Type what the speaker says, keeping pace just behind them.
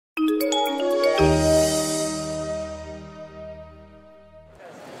All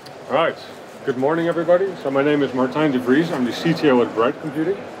right, good morning everybody. So my name is Martijn de Vries, I'm the CTO at Bright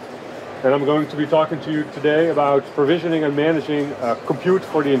Computing. And I'm going to be talking to you today about provisioning and managing compute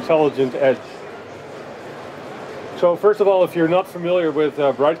for the intelligent edge. So first of all, if you're not familiar with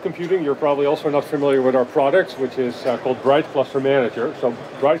Bright Computing, you're probably also not familiar with our product, which is called Bright Cluster Manager. So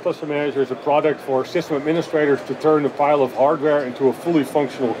Bright Cluster Manager is a product for system administrators to turn a pile of hardware into a fully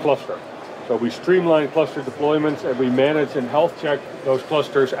functional cluster. So we streamline cluster deployments and we manage and health check those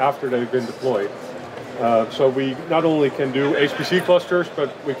clusters after they've been deployed. So we not only can do HPC clusters,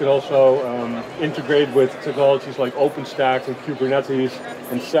 but we can also integrate with technologies like OpenStack and Kubernetes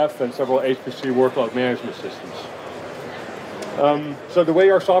and Ceph and several HPC workload management systems. So the way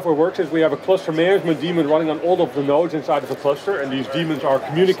our software works is we have a cluster management daemon running on all of the nodes inside of a cluster, and these daemons are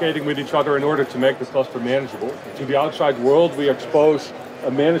communicating with each other in order to make the cluster manageable. To the outside world, we expose a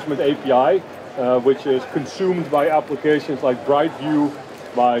management API, which is consumed by applications like BrightView,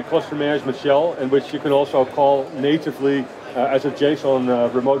 by Cluster Management Shell, and which you can also call natively as a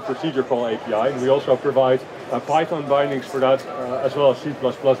JSON remote procedure call API. And we also provide Python bindings for that, as well as C++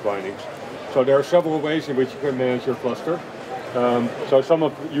 bindings. So there are several ways in which you can manage your cluster. So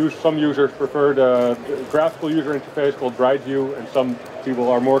some users prefer the graphical user interface called BrightView, and some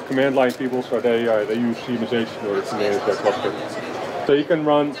people are more command line people, so they use CMSH in order to manage their cluster. So you can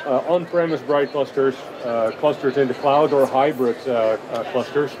run on-premise Bright clusters, clusters in the cloud, or hybrid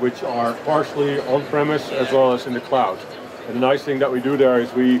clusters, which are partially on-premise as well as in the cloud. And the nice thing that we do there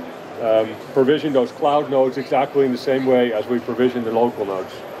is we provision those cloud nodes exactly in the same way as we provision the local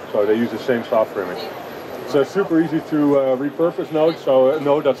nodes. So they use the same software image. It's super easy to repurpose nodes. So a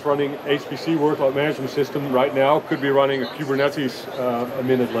node that's running HPC workload management system right now could be running a Kubernetes a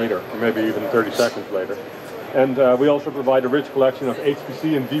minute later, or maybe even 30 seconds later. And we also provide a rich collection of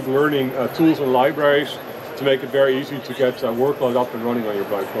HPC and deep learning tools and libraries to make it very easy to get workload up and running on your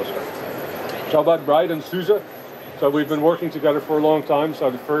Bright cluster. So about Bright and SUSE. So we've been working together for a long time.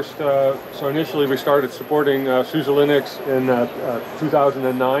 So so initially we started supporting SUSE Linux in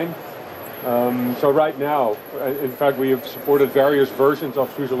 2009. So right now, in fact, we have supported various versions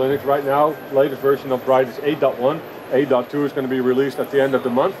of SUSE Linux. Right now, the latest version of Bright is 8.1. 8.2 is going to be released at the end of the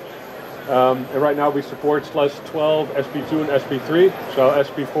month. And right now we support /12, SP2, and SP3. So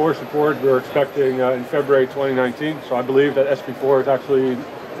SP4 support we're expecting in February 2019. So I believe that SP4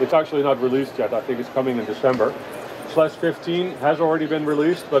 is actually not released yet. I think it's coming in December. /15 has already been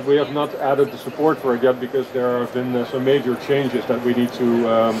released, but we have not added the support for it yet because there have been some major changes that we need to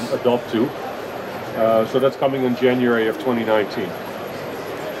adopt to. So that's coming in January of 2019.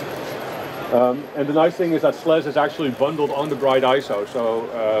 And the nice thing is that SLES is actually bundled on the Bright ISO. So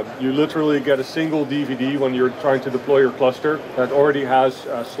you literally get a single DVD when you're trying to deploy your cluster that already has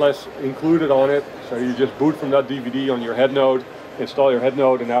SLES included on it. So you just boot from that DVD on your head node, install your head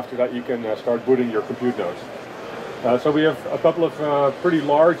node, and after that you can start booting your compute nodes. So we have a couple of pretty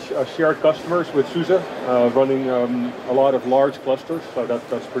large shared customers with SUSE running a lot of large clusters, so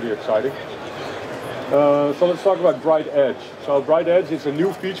that's pretty exciting. So let's talk about Bright Edge. So Bright Edge is a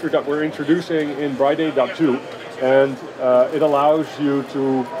new feature that we're introducing in Bright 8.2, and it allows you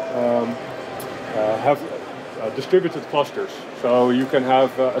to have distributed clusters. So you can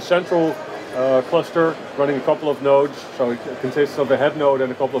have a central cluster running a couple of nodes, so it consists of a head node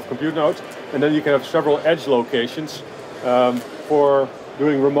and a couple of compute nodes, and then you can have several edge locations for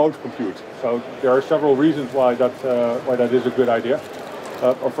doing remote compute. So there are several reasons why that is a good idea.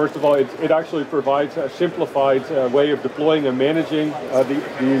 First of all, it actually provides a simplified way of deploying and managing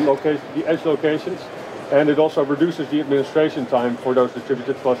the edge locations, and it also reduces the administration time for those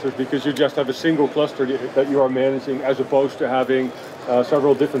distributed clusters because you just have a single cluster that you are managing as opposed to having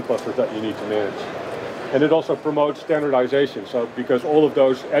several different clusters that you need to manage. And it also promotes standardization, so because all of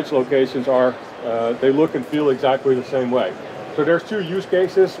those edge locations they look and feel exactly the same way. So there's two use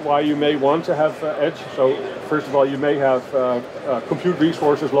cases why you may want to have edge. So first of all, you may have compute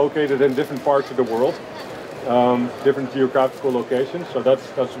resources located in different parts of the world, different geographical locations. So that's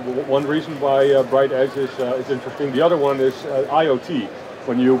one reason why Bright Edge is interesting. The other one is IoT,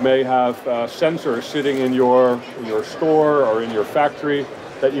 when you may have sensors sitting in your store or in your factory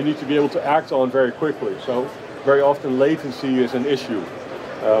that you need to be able to act on very quickly. So very often latency is an issue.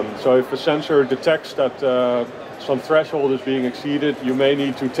 So if a sensor detects that some threshold is being exceeded, you may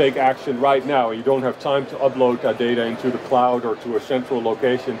need to take action right now. You don't have time to upload that data into the cloud or to a central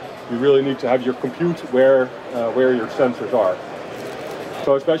location. You really need to have your compute where your sensors are.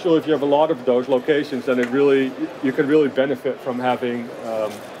 So especially if you have a lot of those locations, then you can really benefit from having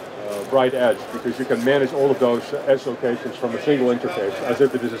bright edge, because you can manage all of those edge locations from a single interface, as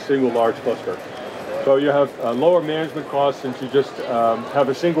if it is a single large cluster. So you have lower management costs since you just have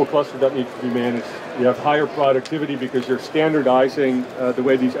a single cluster that needs to be managed. You have higher productivity because you're standardizing the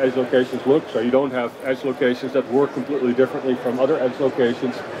way these edge locations look, so you don't have edge locations that work completely differently from other edge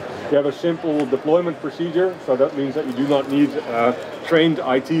locations. You have a simple deployment procedure, so that means that you do not need trained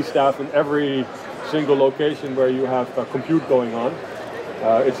IT staff in every single location where you have compute going on.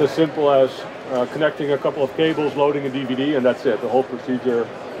 It's as simple as connecting a couple of cables, loading a DVD, and that's it. The whole procedure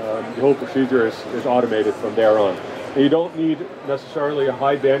is automated from there on. And you don't need necessarily a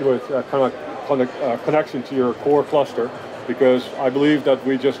high bandwidth connection to your core cluster, because I believe that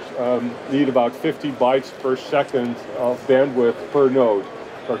we just need about 50 bytes per second of bandwidth per node.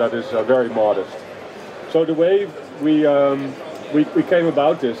 So that is very modest. So the way we came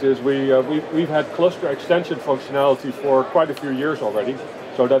about this is we've had cluster extension functionality for quite a few years already.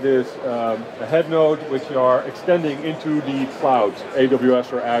 So that is a head node which you are extending into the clouds,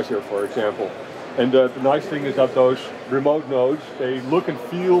 AWS or Azure, for example. And the nice thing is that those remote nodes, they look and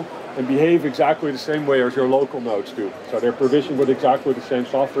feel and behave exactly the same way as your local nodes do. So they're provisioned with exactly the same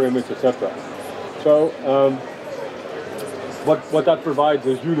software image, etc. So what that provides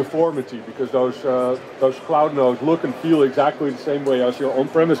is uniformity, because those cloud nodes look and feel exactly the same way as your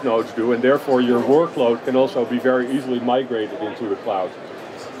on-premise nodes do, and therefore your workload can also be very easily migrated into the cloud.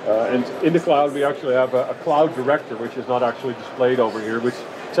 And in the cloud, we actually have a cloud director, which is not actually displayed over here, which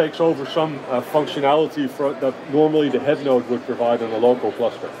takes over some functionality that normally the head node would provide on a local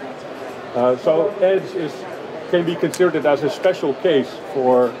cluster. So Edge can be considered as a special case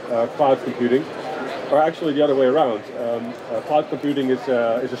for cloud computing, or actually the other way around. Cloud computing is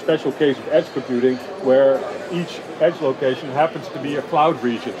a special case of edge computing, where each edge location happens to be a cloud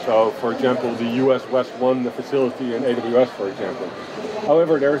region. So, for example, the US West 1 facility in AWS, for example.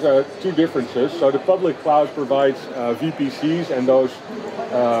 However, there's two differences. So the public cloud provides VPCs and those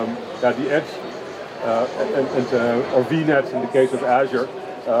the edge or VNets in the case of Azure,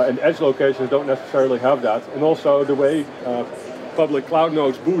 and edge locations don't necessarily have that. And also the way public cloud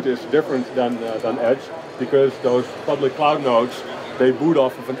nodes boot is different than edge, because those public cloud nodes, they boot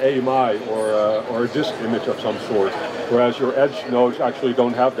off of an AMI or a disk image of some sort, whereas your edge nodes actually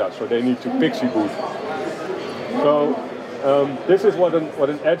don't have that, so they need to PXE boot. So this is what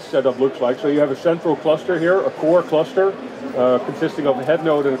an edge setup looks like. So you have a central cluster here, a core cluster, consisting of a head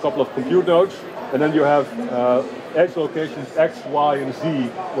node and a couple of compute nodes, and then you have edge locations X, Y, and Z,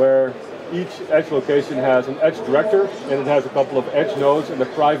 where each edge location has an edge director, and it has a couple of edge nodes and a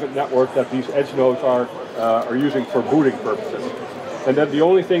private network that these edge nodes are using for booting purposes. And then the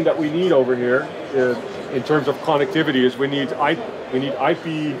only thing that we need over here in terms of connectivity is we need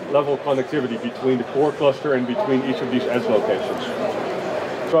IP level connectivity between the core cluster and between each of these edge locations.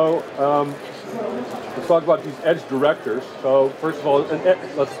 So let's talk about these edge directors. So first of all,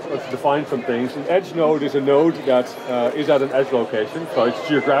 let's define some things. An edge node is a node that is at an edge location, so it's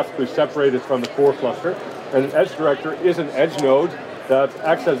geographically separated from the core cluster. And an edge director is an edge node that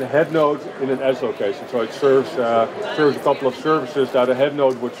acts as a head node in an edge location. So it serves a couple of services that a head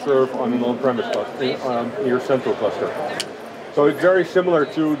node would serve on an on-premise cluster, in your central cluster. So it's very similar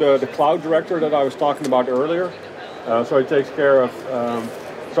to the cloud director that I was talking about earlier. So it takes care of,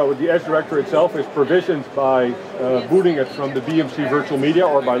 so the edge director itself is provisioned by booting it from the BMC virtual media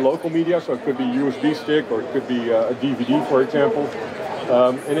or by local media. So it could be USB stick, or it could be a DVD, for example.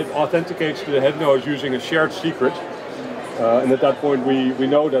 And it authenticates to the head nodes using a shared secret. And at that point, we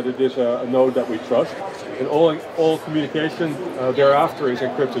know that it is a node that we trust. And all communication thereafter is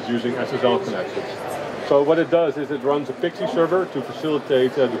encrypted using SSL connections. So what it does is it runs a PXE server to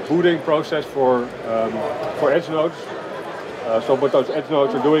facilitate the booting process for edge nodes. So what those edge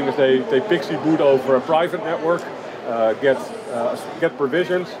nodes are doing is they PXE boot over a private network, get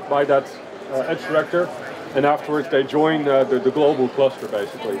provisioned by that edge director, and afterwards they join the global cluster,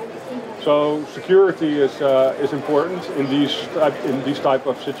 basically. So security is important in these type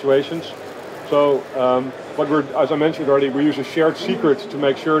of situations. So as I mentioned already, we use a shared secret to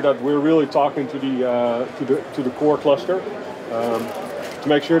make sure that we're really talking to the core cluster, to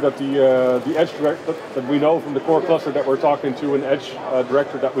make sure that the edge director that we know from the core cluster that we're talking to an edge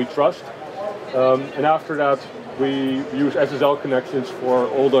director that we trust. And after that, we use SSL connections for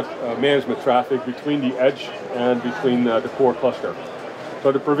all the management traffic between the edge and between the core cluster.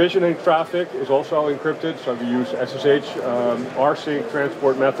 So the provisioning traffic is also encrypted, so we use SSH rsync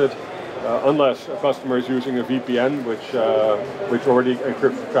transport method, unless a customer is using a VPN, which already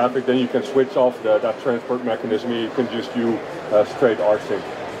encrypts the traffic, then you can switch off that transport mechanism. You can just use straight rsync.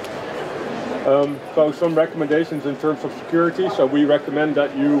 So some recommendations in terms of security. So we recommend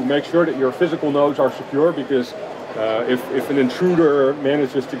that you make sure that your physical nodes are secure, because if an intruder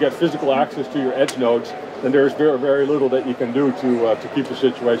manages to get physical access to your edge nodes, then there's very, very little that you can do to keep the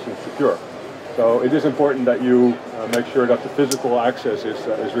situation secure. So it is important that you make sure that the physical access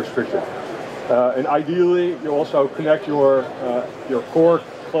is restricted. And ideally, you also connect your core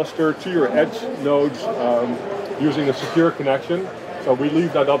cluster to your edge nodes using a secure connection. So we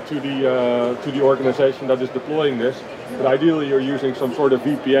leave that up to the organization that is deploying this. But ideally, you're using some sort of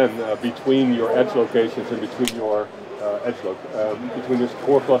VPN between your edge locations and between your between this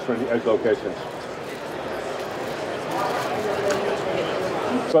core cluster and the edge locations.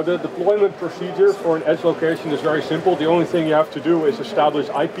 So the deployment procedure for an edge location is very simple. The only thing you have to do is establish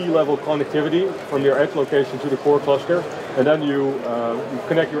IP-level connectivity from your edge location to the core cluster, and then you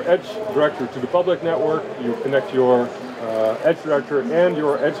connect your edge director to the public network. You connect your edge director and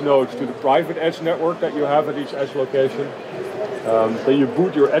your edge nodes to the private edge network that you have at each edge location. Then you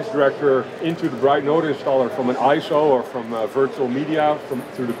boot your edge director into the Bright node installer from an ISO or from virtual media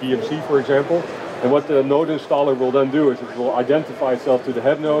through the BMC, for example. And what the node installer will then do is it will identify itself to the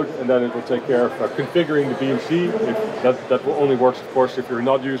head node, and then it will take care of configuring the BMC. That will only work, of course, if you're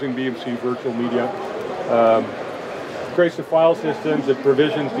not using BMC virtual media. Creates the file systems, it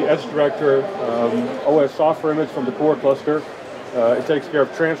provisions the edge director, OS software image from the core cluster. It takes care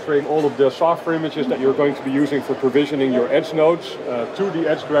of transferring all of the software images that you're going to be using for provisioning your edge nodes to the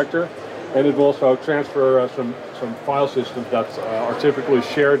edge director. And it will also transfer some file systems that are typically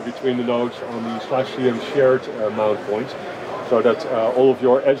shared between the nodes on the /cm shared mount points, so that all of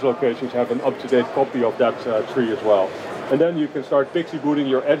your edge locations have an up-to-date copy of that tree as well. And then you can start pixie booting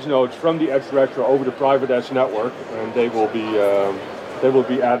your edge nodes from the edge director over the private edge network, and they will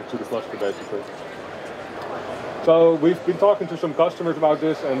be added to the cluster basically. So we've been talking to some customers about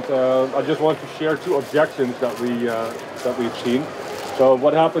this, and I just want to share two objections that we've seen. So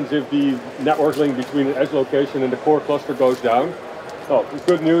what happens if the network link between the edge location and the core cluster goes down? Well,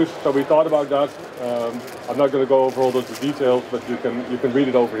 good news. So we thought about that. I'm not going to go over all those details, but you can read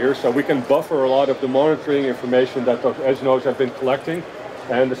it over here. So we can buffer a lot of the monitoring information that those edge nodes have been collecting,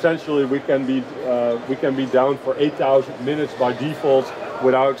 and essentially we can be down for 8,000 minutes by default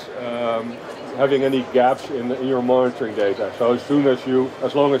without having any gaps in your monitoring data. So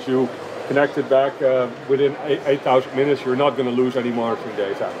as long as you connect it back within 8,000 minutes, you're not going to lose any monitoring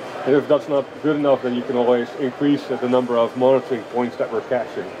data. And if that's not good enough, then you can always increase the number of monitoring points that we're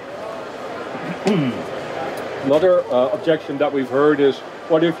caching. Another objection that we've heard is,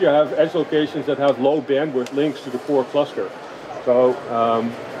 what if you have edge locations that have low bandwidth links to the core cluster? So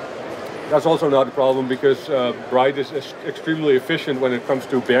that's also not a problem, because Bright is extremely efficient when it comes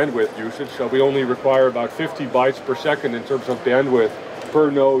to bandwidth usage. So we only require about 50 bytes per second in terms of bandwidth per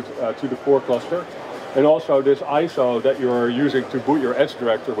node to the core cluster. And also this ISO that you're using to boot your edge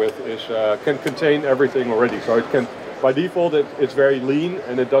director with can contain everything already. So it can, by default, it's very lean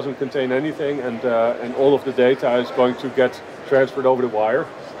and it doesn't contain anything, and all of the data is going to get transferred over the wire.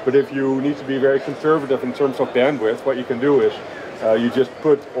 But if you need to be very conservative in terms of bandwidth, what you can do is you just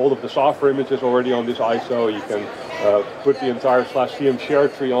put all of the software images already on this ISO. You can put the entire /cm share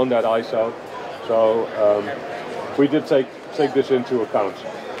tree on that ISO. So we did take this into account.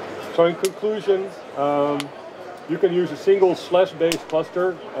 So in conclusion, you can use a single /based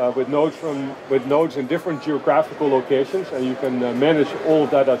cluster with nodes in different geographical locations, and you can manage all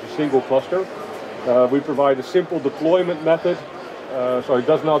of that as a single cluster. We provide a simple deployment method, so it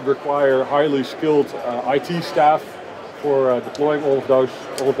does not require highly skilled IT staff for deploying all of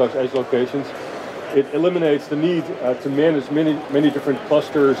those edge locations. It eliminates the need to manage many different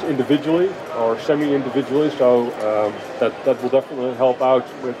clusters individually or semi-individually, so that will definitely help out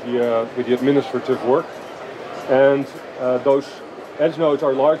with the administrative work. And those edge nodes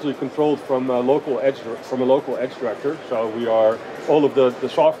are largely controlled from a local edge director. So all of the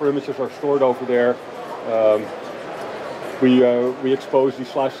software images are stored over there. We expose the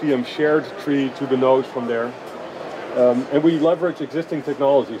 /cm shared tree to the nodes from there. And we leverage existing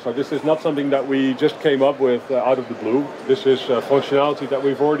technology. So this is not something that we just came up with out of the blue. This is functionality that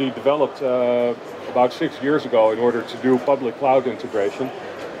we've already developed about 6 years ago in order to do public cloud integration.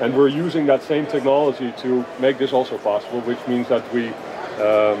 And we're using that same technology to make this also possible, which means that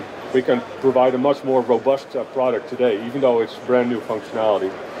we can provide a much more robust product today, even though it's brand new functionality.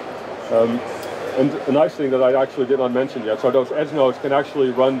 And a nice thing that I actually did not mention yet, so those edge nodes can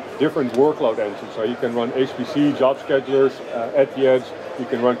actually run different workload engines. So you can run HPC job schedulers at the edge, you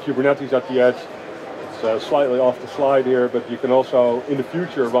can run Kubernetes at the edge. It's slightly off the slide here, but you can also in the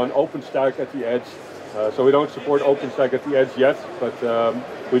future run OpenStack at the edge. So we don't support OpenStack at the edge yet, but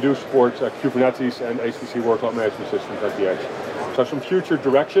we do support Kubernetes and HPC workload management systems at the edge. So some future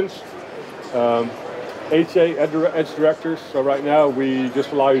directions. HA edge directors. So right now we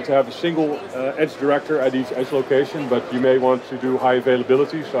just allow you to have a single edge director at each edge location, but you may want to do high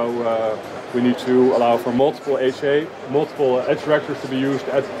availability. So we need to allow for multiple HA, multiple edge directors to be used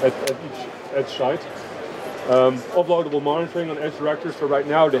at each edge site. Offloadable monitoring on edge directors. So right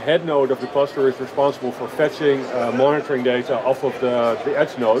now the head node of the cluster is responsible for fetching monitoring data off of the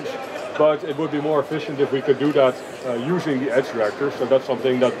edge nodes. But it would be more efficient if we could do that using the edge director. So that's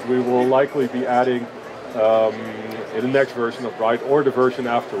something that we will likely be adding in the next version of Bright or the version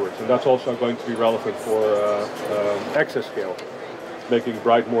afterwards. And that's also going to be relevant for access scale, making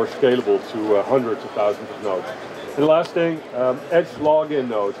Bright more scalable to hundreds of thousands of nodes. And the last thing, edge login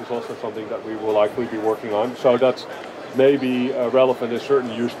nodes is also something that we will likely be working on. So that's maybe relevant in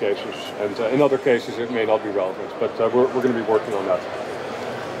certain use cases, and in other cases it may not be relevant, but we're going to be working on that.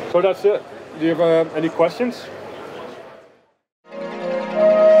 So that's it. Do you have any questions?